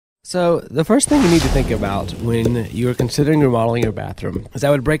So the first thing you need to think about when you're considering remodeling your bathroom is I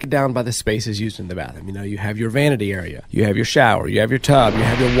would break it down by the spaces used in the bathroom. You know, you have your vanity area, you have your shower, you have your tub, you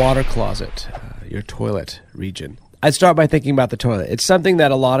have your water closet, your toilet region. I'd start by thinking about the toilet. It's something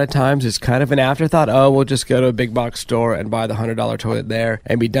that a lot of times is kind of an afterthought. Oh, we'll just go to a big box store and buy the $100 toilet there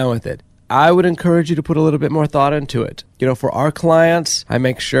and be done with it. I would encourage you to put a little bit more thought into it. You know, for our clients, I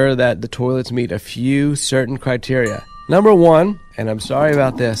make sure that the toilets meet a few certain criteria. Number one, and I'm sorry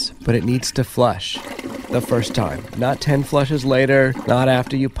about this, but it needs to flush the first time. Not 10 flushes later, not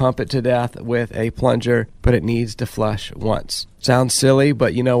after you pump it to death with a plunger, but it needs to flush once. Sounds silly,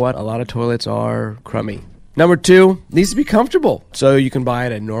 but you know what? A lot of toilets are crummy. Number two, needs to be comfortable. So you can buy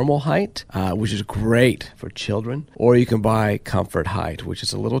it at normal height, which is great for children, or you can buy comfort height, which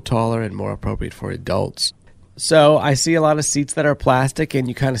is a little taller and more appropriate for adults. So I see a lot of seats that are plastic and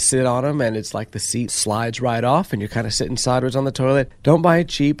you kind of sit on them and it's like the seat slides right off and you're kind of sitting sideways on the toilet. Don't buy a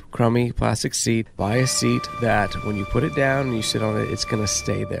cheap, crummy plastic seat. Buy a seat that when you put it down and you sit on it, it's going to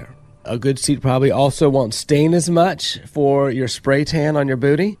stay there. A good seat probably also won't stain as much for your spray tan on your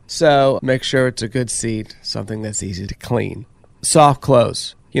booty. So make sure it's a good seat, something that's easy to clean. Soft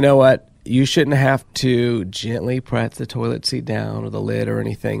close. You know what? You shouldn't have to gently press the toilet seat down or the lid or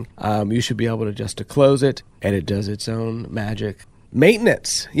anything. You should be able to just to close it, and it does its own magic.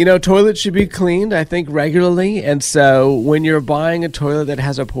 Maintenance. You know, toilets should be cleaned, I think, regularly. And so when you're buying a toilet that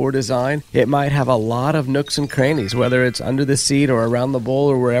has a poor design, it might have a lot of nooks and crannies, whether it's under the seat or around the bowl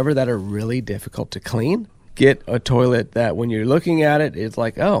or wherever, that are really difficult to clean. Get a toilet that when you're looking at it, it's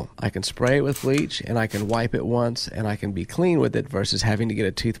like, oh, I can spray it with bleach and I can wipe it once and I can be clean with it versus having to get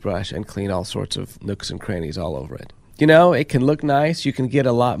a toothbrush and clean all sorts of nooks and crannies all over it. You know, it can look nice. You can get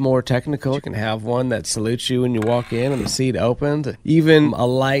a lot more technical. You can have one that salutes you when you walk in and the seat opens. Even a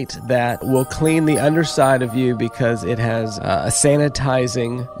light that will clean the underside of you because it has a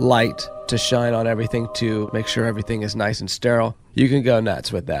sanitizing light to shine on everything to make sure everything is nice and sterile. You can go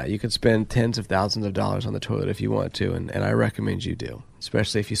nuts with that. You can spend tens of thousands of dollars on the toilet if you want to, and I recommend you do,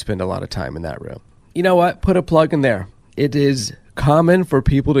 especially if you spend a lot of time in that room. You know what? Put a plug in there. It is common for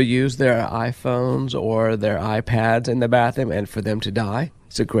people to use their iPhones or their iPads in the bathroom and for them to die.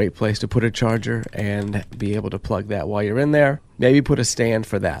 It's a great place to put a charger and be able to plug that while you're in there. Maybe put a stand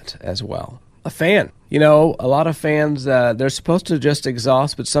for that as well. A fan. You know, a lot of fans, they're supposed to just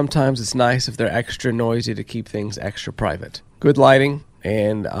exhaust, but sometimes it's nice if they're extra noisy to keep things extra private. Good lighting,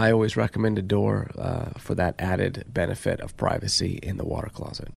 and I always recommend a door for that added benefit of privacy in the water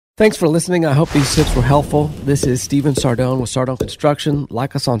closet. Thanks for listening. I hope these tips were helpful. This is Stephan Sardone with Sardone Construction.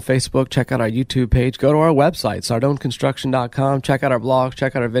 Like us on Facebook. Check out our YouTube page. Go to our website, sardoneconstruction.com. Check out our blogs.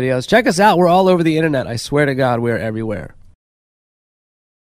 Check out our videos. Check us out. We're all over the internet. I swear to God, we're everywhere.